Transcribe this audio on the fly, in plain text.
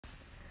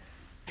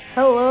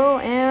Hello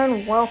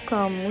and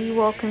welcome. We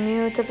welcome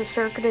you to the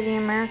Circuit of the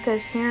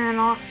Americas here in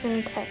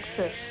Austin,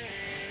 Texas.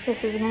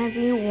 This is going to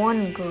be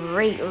one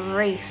great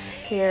race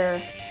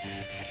here.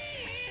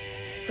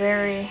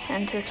 Very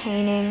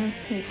entertaining.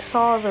 We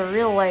saw the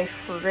real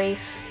life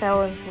race. That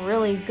was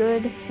really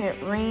good. It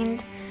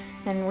rained,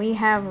 and we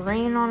have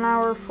rain on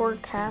our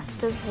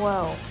forecast as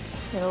well.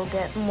 It'll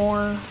get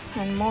more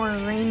and more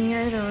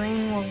rainier. The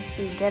rain will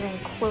be getting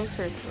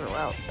closer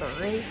throughout the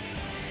race.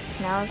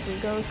 Now as we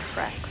go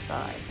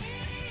trackside.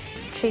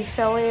 Chase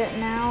Elliott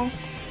now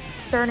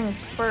starting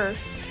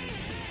first.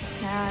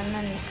 And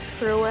then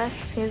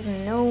Truex. He has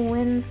no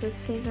wins this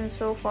season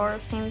so far.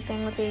 Same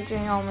thing with AJ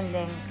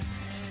Allmendinger,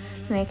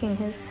 making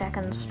his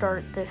second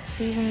start this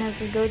season.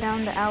 As we go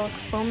down to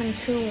Alex Bowman,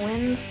 2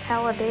 wins.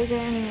 Talladega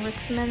and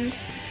Richmond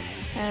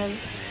has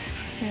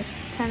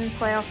 10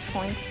 playoff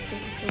points. You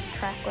can see the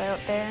track layout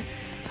there.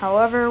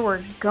 However,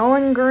 we're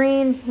going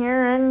green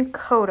here in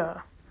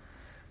COTA.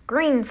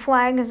 Green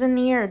flag is in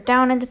the air,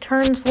 down into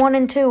turns 1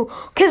 and 2.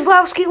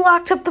 Keselowski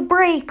locks up the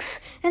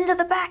brakes into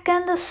the back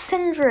end of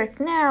Cindric.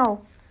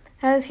 Now,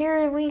 as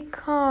here we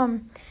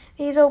come,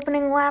 these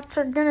opening laps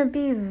are going to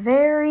be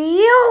very...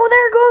 Oh,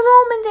 there goes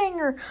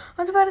Allmendinger.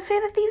 I was about to say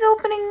that these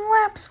opening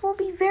laps will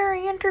be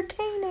very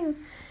entertaining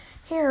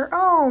here.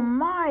 Oh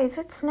my,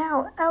 it's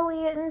now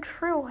Elliott and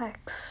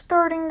Truex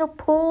starting to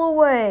pull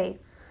away.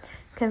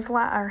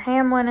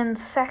 Hamlin in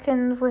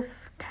second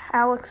with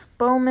Alex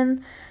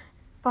Bowman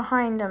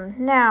behind him.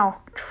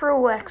 Now,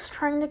 Truex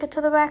trying to get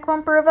to the back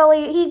bumper of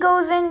Elliott. He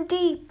goes in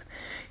deep.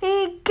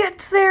 He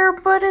gets there,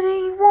 but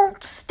he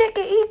won't stick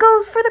it. He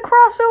goes for the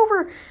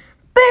crossover.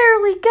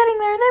 Barely getting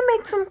there. They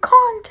make some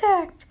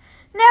contact.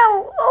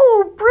 Now,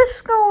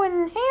 Briscoe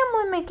and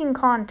Hamlin making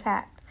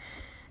contact.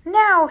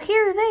 Now,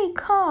 here they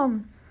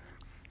come.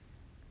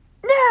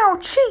 Now,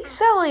 Chase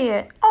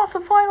Elliott off the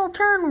final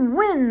turn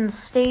wins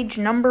stage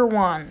number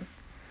 1.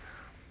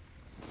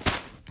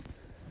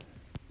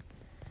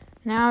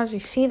 Now, as you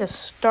see the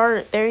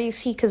start, there you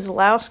see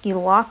Keselowski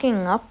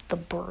locking up the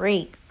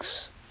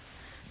brakes.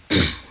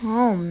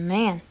 Oh,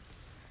 man.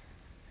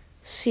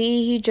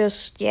 See, he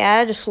just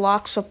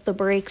locks up the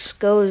brakes,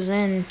 goes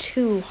in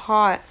too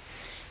hot.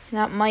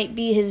 That might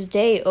be his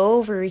day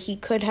over. He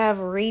could have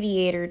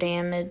radiator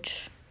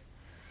damage,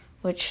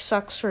 which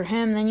sucks for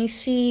him. Then you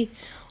see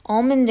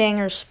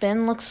Allmendinger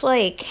spin. Looks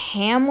like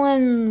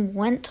Hamlin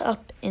went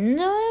up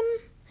into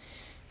him,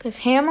 because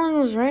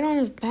Hamlin was right on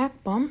his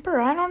back bumper.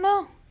 I don't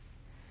know.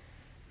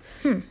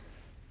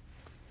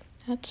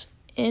 That's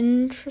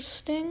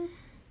interesting.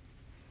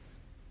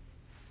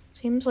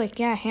 Seems like,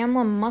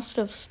 Hamlin must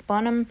have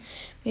spun him.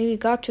 Maybe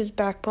got to his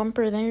back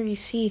bumper. There you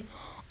see,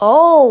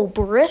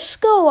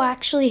 Briscoe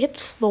actually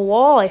hits the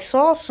wall. I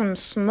saw some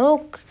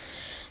smoke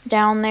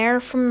down there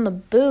from the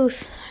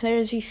booth.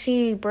 There's you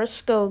see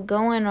Briscoe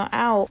going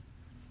out.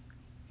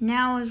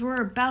 Now as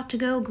we're about to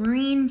go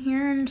green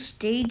here in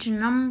stage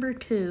number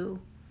 2.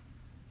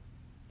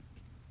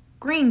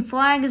 Green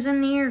flag is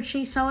in the air.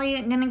 Chase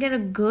Elliott gonna get a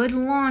good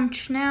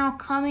launch now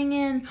coming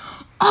in.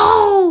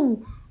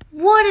 Oh!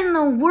 What in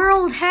the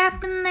world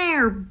happened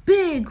there?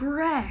 Big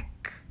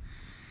wreck.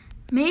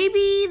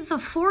 Maybe the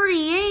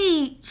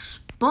 48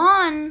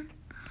 spun.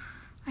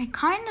 I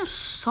kind of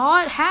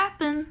saw it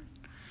happen.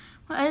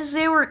 As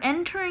they were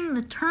entering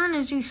the turn,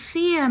 as you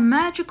see a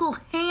magical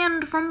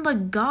hand from the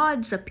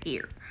gods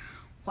appear.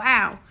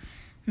 Wow.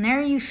 And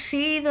there you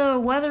see the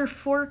weather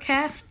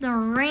forecast. The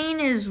rain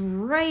is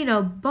right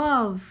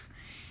above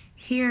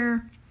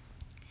here.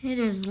 It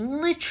is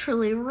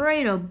literally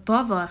right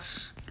above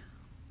us.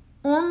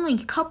 Only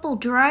couple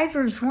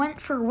drivers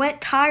went for wet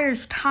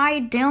tires. Ty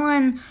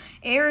Dillon,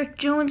 Eric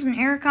Jones, and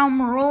Eric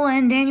Almirola,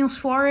 and Daniel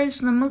Suarez,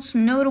 the most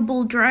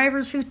notable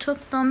drivers who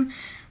took them.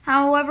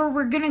 However,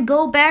 we're going to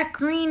go back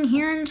green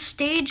here in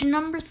stage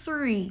number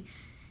 3.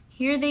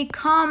 Here they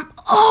come.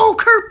 Oh,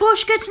 Kurt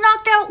Busch gets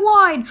knocked out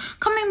wide.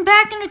 Coming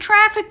back into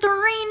traffic, the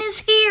rain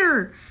is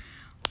here.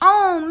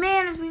 Oh,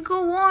 man, as we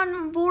go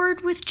on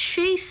board with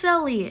Chase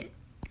Elliott.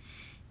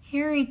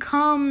 Here he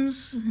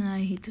comes. I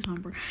hate this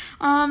number.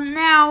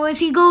 Now, as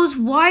he goes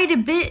wide a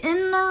bit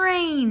in the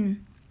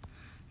rain.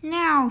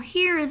 Now,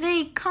 here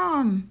they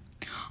come.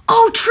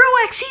 Oh,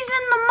 Truex, he's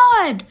in the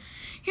mud.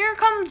 Here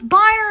comes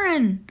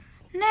Byron.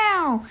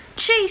 Now,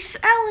 Chase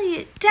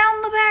Elliott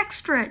down the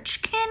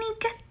backstretch. Can he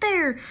get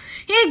there?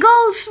 He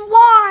goes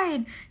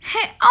wide.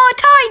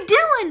 Ty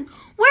Dillon,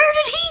 where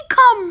did he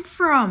come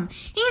from?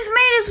 He's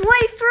made his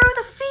way through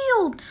the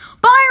field.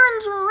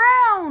 Byron's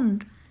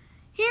around.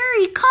 Here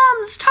he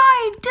comes,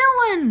 Ty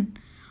Dillon.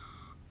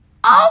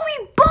 Oh,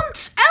 he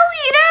bumps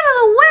Elliott out of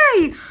the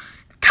way.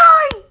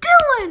 Ty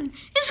Dillon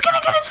is going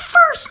to get his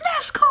first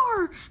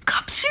NASCAR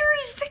Cup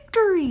Series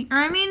victory.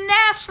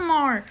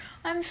 Nasmar.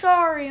 I'm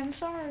sorry.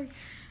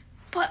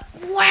 But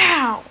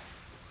wow,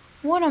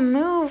 what a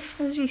move.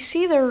 As you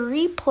see the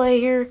replay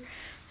here,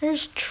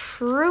 there's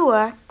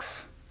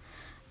Truex.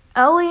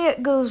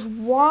 Elliott goes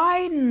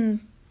wide and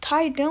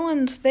Ty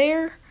Dillon's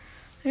there.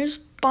 There's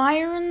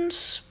Byron's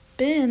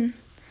spin.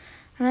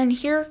 And then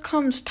here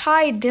comes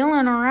Ty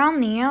Dillon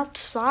around the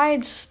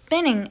outside,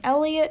 spinning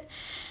Elliott.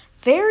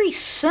 Very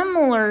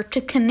similar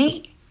to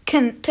Canadian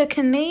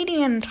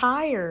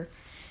Tire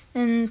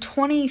in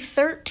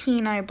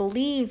 2013, I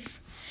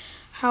believe.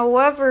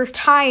 However,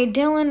 Ty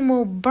Dillon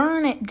will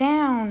burn it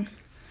down.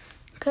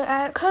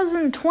 Because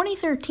in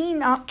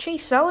 2013,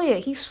 Chase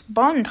Elliott, he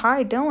spun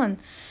Ty Dillon.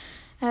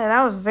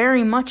 That was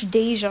very much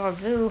deja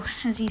vu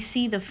as you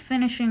see the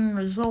finishing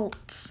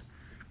results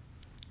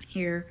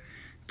here.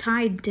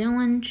 Ty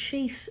Dillon,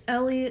 Chase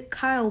Elliott,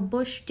 Kyle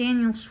Busch,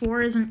 Daniel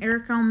Suarez, and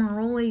Eric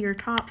Almirola, your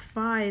top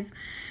 5.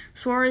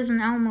 Suarez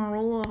and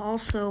Almirola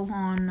also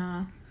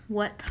on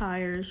wet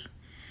tires.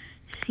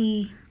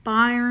 See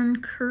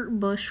Byron, Kurt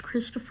Busch,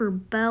 Christopher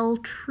Bell,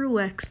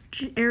 Truex,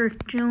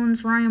 Eric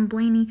Jones, Ryan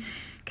Blaney,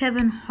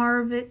 Kevin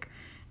Harvick,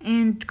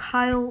 and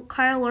Kyle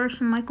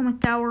Larson, Michael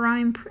McDowell,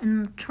 Ryan,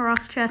 and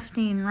Ross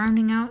Chastain,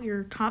 rounding out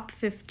your top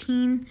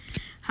 15.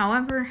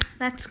 However,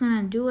 that's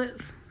going to do it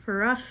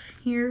for us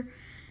here,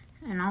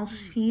 and I'll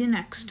see you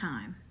next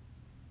time.